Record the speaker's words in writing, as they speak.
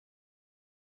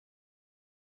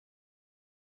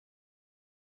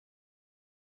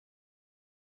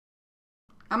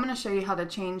I'm going to show you how to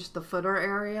change the footer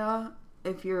area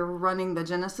if you're running the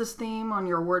Genesis theme on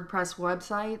your WordPress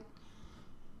website.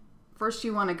 First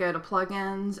you want to go to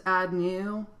Plugins, Add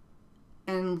New,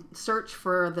 and search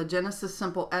for the Genesis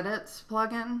Simple Edits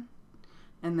plugin,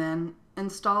 and then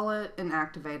install it and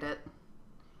activate it.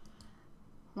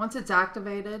 Once it's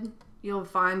activated, you'll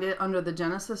find it under the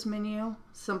Genesis menu,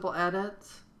 Simple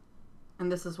Edits,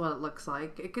 and this is what it looks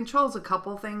like. It controls a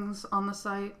couple things on the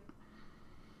site.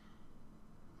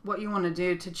 What you want to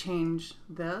do to change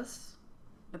this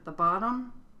at the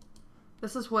bottom,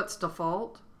 this is what's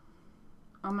default.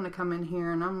 I'm going to come in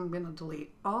here and I'm going to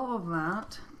delete all of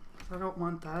that. I don't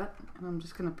want that, and I'm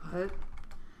just going to put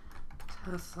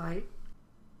test site.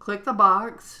 Click the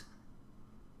box,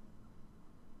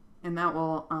 and that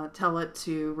will tell it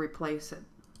to replace it.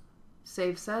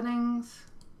 Save settings,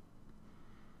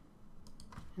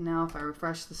 and now if I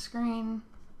refresh the screen,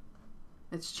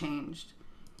 it's changed.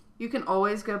 You can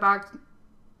always go back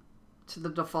to the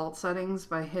default settings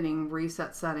by hitting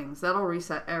reset settings. That'll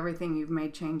reset everything you've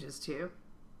made changes to.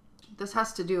 This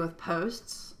has to do with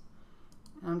posts.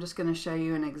 I'm just going to show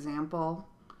you an example.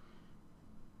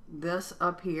 This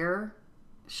up here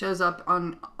shows up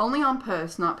only on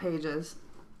posts, not pages.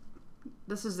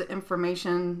 This is the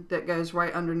information that goes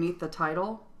right underneath the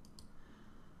title.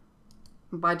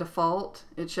 By default,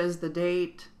 it shows the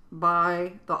date,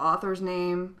 by the author's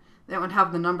name. That would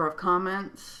have the number of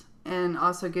comments, and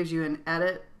also gives you an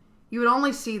edit. You would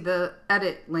only see the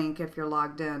edit link if you're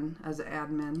logged in as an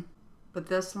admin. But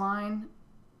this line,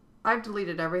 I've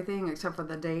deleted everything except for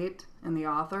the date and the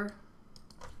author.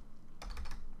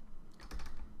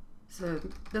 So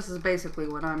this is basically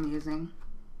what I'm using.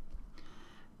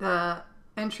 The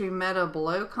entry meta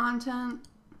below content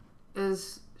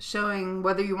is showing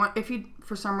whether you want, if you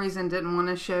for some reason didn't want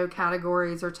to show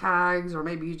categories or tags, or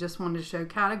maybe you just wanted to show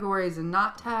categories and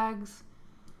not tags,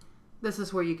 this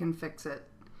is where you can fix it.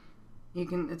 You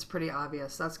can, it's pretty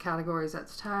obvious. That's categories,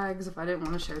 that's tags. If I didn't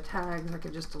want to show tags, I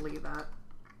could just delete that.